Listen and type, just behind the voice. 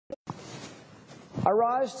I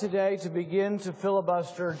rise today to begin to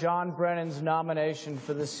filibuster John Brennan's nomination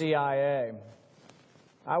for the CIA.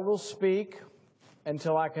 I will speak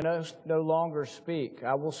until I can no longer speak.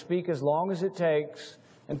 I will speak as long as it takes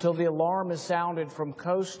until the alarm is sounded from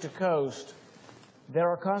coast to coast that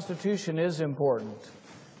our Constitution is important,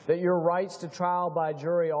 that your rights to trial by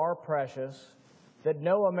jury are precious, that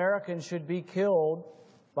no American should be killed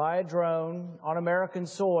by a drone on American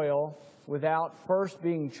soil without first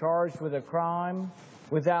being charged with a crime,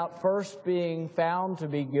 without first being found to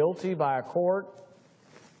be guilty by a court,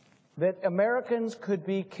 that Americans could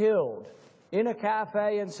be killed in a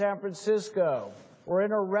cafe in San Francisco or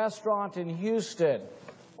in a restaurant in Houston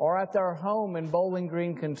or at their home in Bowling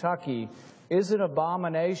Green, Kentucky, is an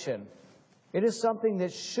abomination. It is something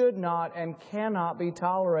that should not and cannot be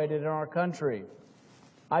tolerated in our country.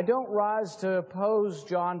 I don't rise to oppose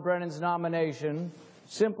John Brennan's nomination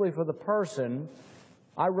simply for the person.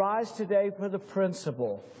 I rise today for the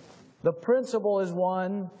principle. The principle is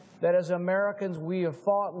one that as Americans we have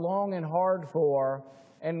fought long and hard for,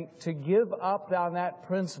 and to give up on that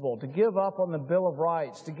principle, to give up on the Bill of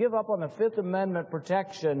Rights, to give up on the Fifth Amendment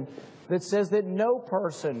protection that says that no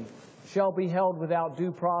person shall be held without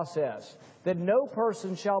due process, that no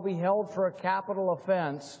person shall be held for a capital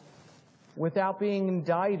offense without being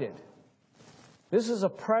indicted. This is a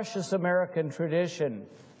precious American tradition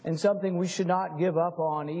and something we should not give up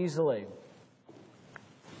on easily.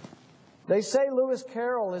 They say Lewis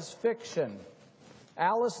Carroll is fiction.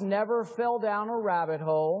 Alice never fell down a rabbit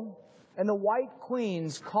hole, and the White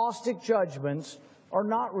Queen's caustic judgments are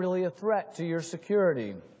not really a threat to your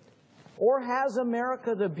security. Or has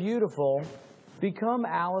America the Beautiful become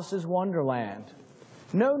Alice's Wonderland?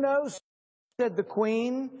 No, no, said the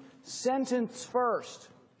Queen. Sentence first,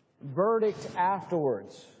 verdict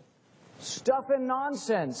afterwards. Stuff and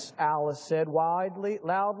nonsense, Alice said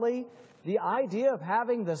loudly. The idea of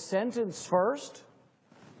having the sentence first?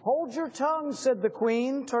 Hold your tongue, said the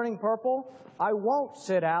Queen, turning purple. I won't,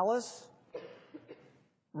 said Alice.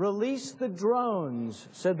 Release the drones,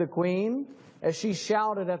 said the Queen, as she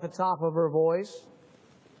shouted at the top of her voice.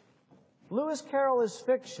 Lewis Carroll is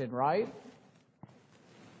fiction, right?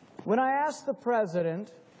 When I asked the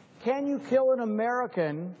President, can you kill an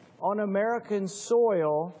American on American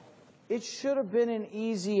soil, it should have been an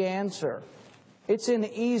easy answer. It's an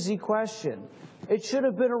easy question. It should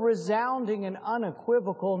have been a resounding and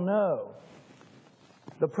unequivocal no.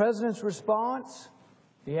 The President's response,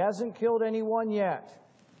 he hasn't killed anyone yet.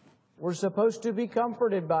 We're supposed to be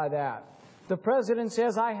comforted by that. The President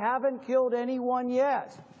says, I haven't killed anyone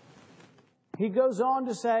yet. He goes on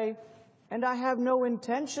to say, and I have no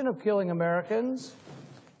intention of killing Americans,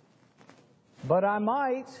 but I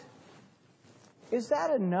might. Is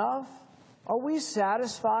that enough? Are we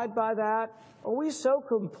satisfied by that? Are we so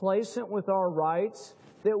complacent with our rights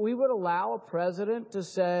that we would allow a president to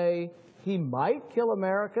say he might kill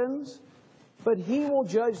Americans, but he will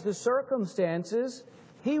judge the circumstances?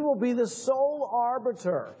 He will be the sole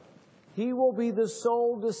arbiter. He will be the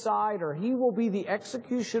sole decider. He will be the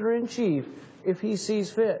executioner-in-chief if he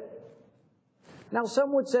sees fit. Now,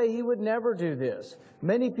 some would say he would never do this.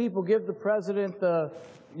 Many people give the president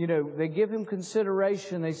they give him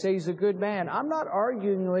consideration. They say he's a good man. I'm not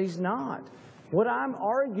arguing that he's not. What I'm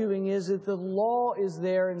arguing is that the law is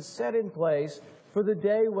there and set in place for the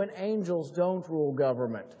day when angels don't rule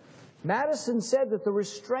government. Madison said that the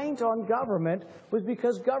restraint on government was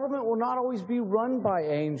because government will not always be run by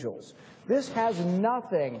angels. This has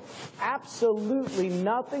nothing, absolutely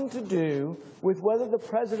nothing to do with whether the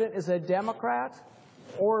president is a Democrat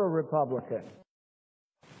or a Republican.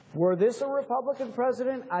 Were this a Republican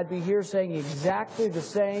president, I'd be here saying exactly the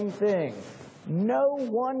same thing. No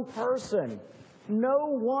one person, no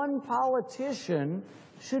one politician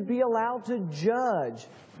should be allowed to judge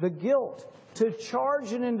the guilt, to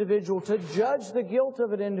charge an individual, to judge the guilt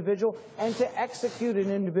of an individual, and to execute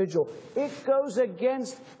an individual. It goes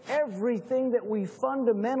against everything that we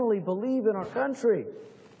fundamentally believe in our country.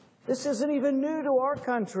 This isn't even new to our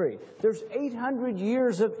country. There's 800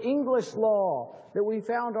 years of English law that we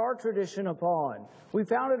found our tradition upon. We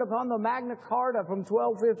found it upon the Magna Carta from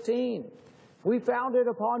 1215. We found it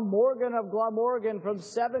upon Morgan of Glamorgan from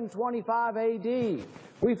 725 AD.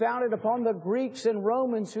 We found it upon the Greeks and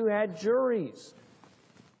Romans who had juries.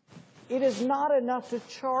 It is not enough to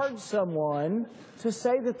charge someone to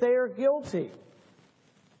say that they are guilty.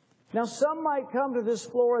 Now, some might come to this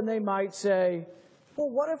floor and they might say, well,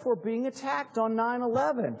 what if we're being attacked on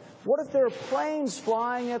 9/11? What if there are planes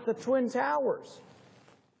flying at the Twin Towers?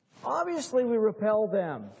 Obviously, we repel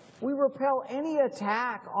them. We repel any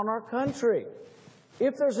attack on our country.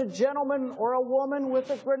 If there's a gentleman or a woman with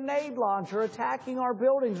a grenade launcher attacking our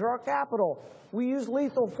buildings or our Capitol, we use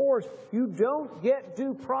lethal force. You don't get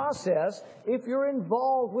due process if you're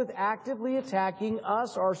involved with actively attacking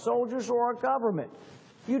us, our soldiers, or our government.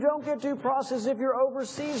 You don't get due process if you're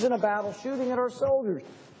overseas in a battle shooting at our soldiers.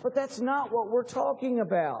 But that's not what we're talking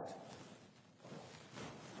about.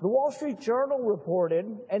 The Wall Street Journal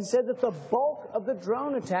reported and said that the bulk of the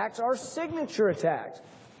drone attacks are signature attacks.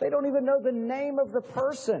 They don't even know the name of the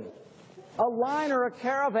person. A line or a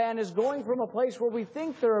caravan is going from a place where we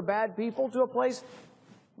think there are bad people to a place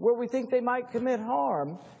where we think they might commit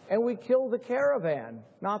harm, and we kill the caravan,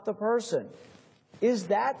 not the person. Is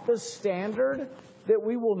that the standard that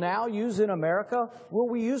we will now use in America? Will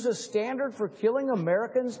we use a standard for killing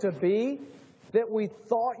Americans to be that we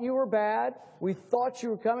thought you were bad, we thought you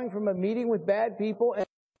were coming from a meeting with bad people, and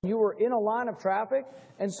you were in a line of traffic,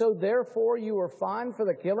 and so therefore you were fined for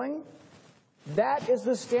the killing? That is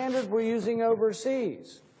the standard we're using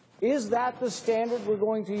overseas. Is that the standard we're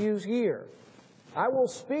going to use here? I will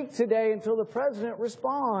speak today until the President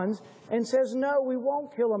responds and says, no, we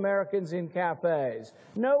won't kill Americans in cafes.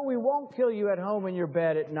 No, we won't kill you at home in your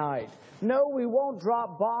bed at night. No, we won't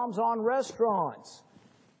drop bombs on restaurants.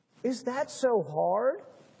 Is that so hard?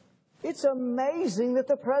 It's amazing that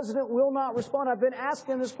the President will not respond. I've been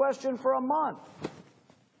asking this question for a month.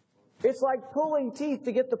 It's like pulling teeth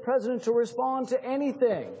to get the President to respond to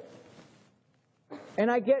anything. And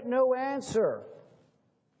I get no answer.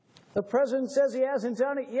 The President says he hasn't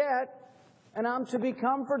done it yet, and I'm to be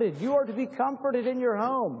comforted. You are to be comforted in your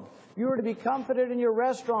home. You are to be comforted in your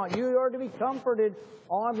restaurant. You are to be comforted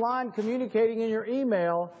online, communicating in your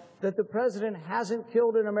email that the President hasn't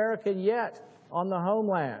killed an American yet on the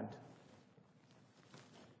homeland.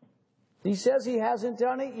 He says he hasn't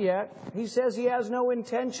done it yet. He says he has no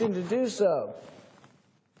intention to do so.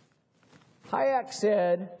 Hayek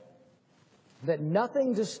said that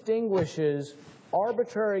nothing distinguishes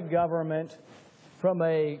arbitrary government from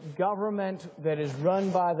a government that is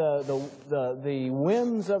run by the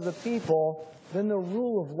whims of the people than the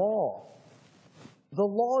rule of law. The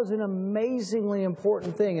law is an amazingly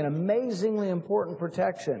important thing, an amazingly important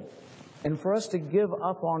protection. And for us to give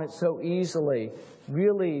up on it so easily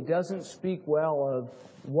really doesn't speak well of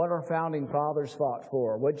what our founding fathers fought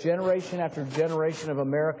for, what generation after generation of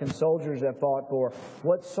American soldiers have fought for,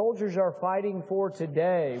 what soldiers are fighting for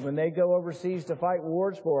today when they go overseas to fight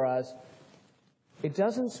wars for us. It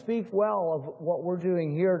doesn't speak well of what we're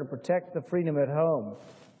doing here to protect the freedom at home.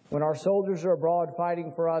 When our soldiers are abroad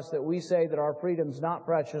fighting for us, that we say that our freedom's not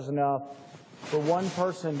precious enough for one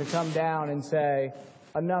person to come down and say,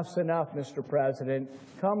 enough's enough, Mr. President.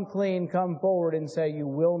 Come clean, come forward and say you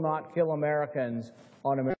will not kill Americans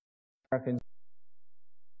on American